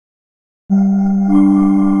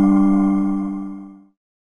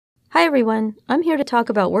Hi everyone, I'm here to talk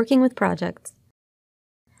about working with projects.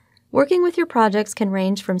 Working with your projects can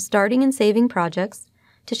range from starting and saving projects,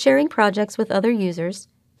 to sharing projects with other users,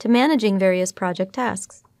 to managing various project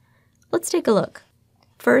tasks. Let's take a look.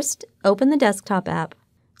 First, open the desktop app,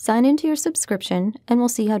 sign into your subscription, and we'll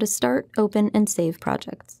see how to start, open, and save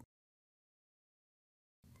projects.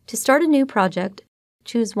 To start a new project,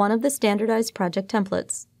 choose one of the standardized project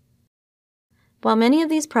templates. While many of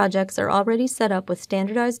these projects are already set up with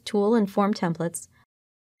standardized tool and form templates,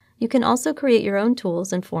 you can also create your own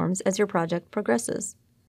tools and forms as your project progresses.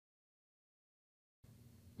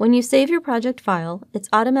 When you save your project file, it's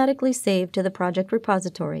automatically saved to the project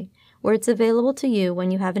repository, where it's available to you when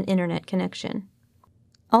you have an internet connection.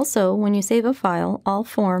 Also, when you save a file, all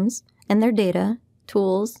forms and their data,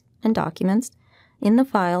 tools, and documents in the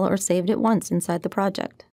file are saved at once inside the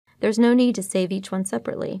project. There's no need to save each one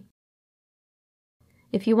separately.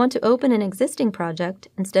 If you want to open an existing project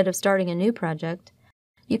instead of starting a new project,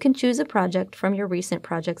 you can choose a project from your recent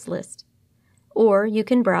projects list. Or you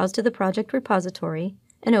can browse to the project repository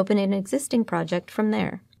and open an existing project from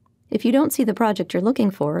there. If you don't see the project you're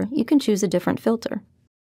looking for, you can choose a different filter.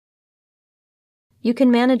 You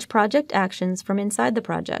can manage project actions from inside the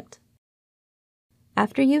project.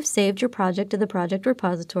 After you've saved your project to the project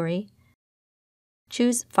repository,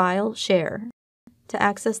 choose File Share to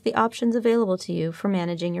access the options available to you for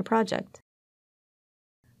managing your project.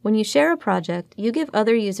 When you share a project, you give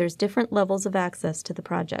other users different levels of access to the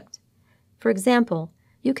project. For example,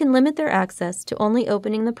 you can limit their access to only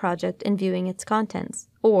opening the project and viewing its contents,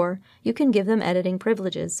 or you can give them editing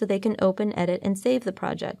privileges so they can open, edit, and save the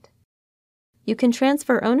project. You can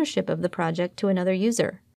transfer ownership of the project to another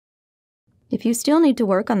user. If you still need to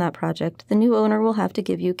work on that project, the new owner will have to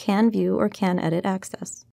give you Can View or Can Edit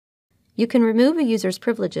access. You can remove a user's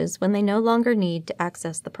privileges when they no longer need to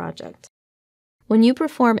access the project. When you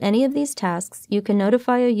perform any of these tasks, you can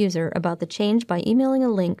notify a user about the change by emailing a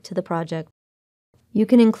link to the project. You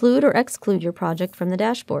can include or exclude your project from the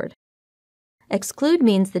dashboard. Exclude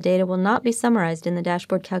means the data will not be summarized in the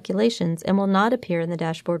dashboard calculations and will not appear in the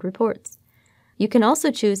dashboard reports. You can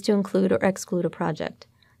also choose to include or exclude a project,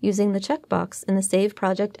 using the checkbox in the Save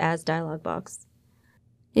Project As dialog box.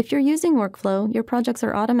 If you're using Workflow, your projects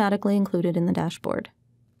are automatically included in the dashboard.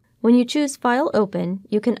 When you choose File Open,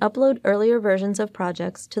 you can upload earlier versions of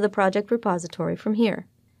projects to the project repository from here.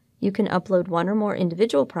 You can upload one or more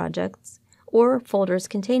individual projects or folders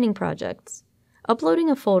containing projects. Uploading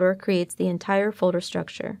a folder creates the entire folder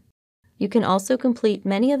structure. You can also complete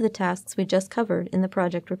many of the tasks we just covered in the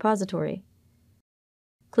project repository.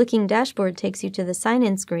 Clicking Dashboard takes you to the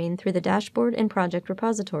sign-in screen through the dashboard and project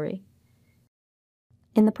repository.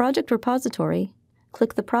 In the project repository,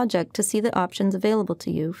 click the project to see the options available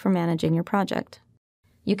to you for managing your project.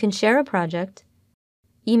 You can share a project,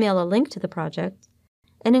 email a link to the project,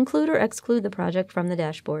 and include or exclude the project from the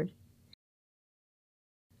dashboard.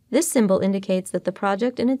 This symbol indicates that the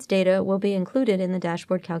project and its data will be included in the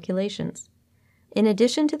dashboard calculations. In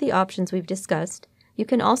addition to the options we've discussed, you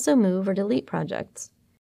can also move or delete projects.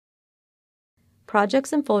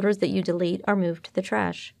 Projects and folders that you delete are moved to the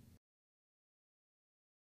trash.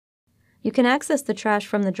 You can access the trash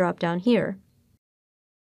from the drop-down here.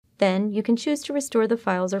 Then, you can choose to restore the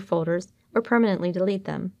files or folders or permanently delete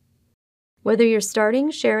them. Whether you're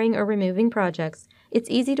starting, sharing, or removing projects, it's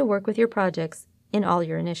easy to work with your projects in all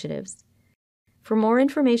your initiatives. For more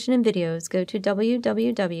information and videos, go to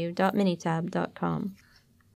www.minitab.com.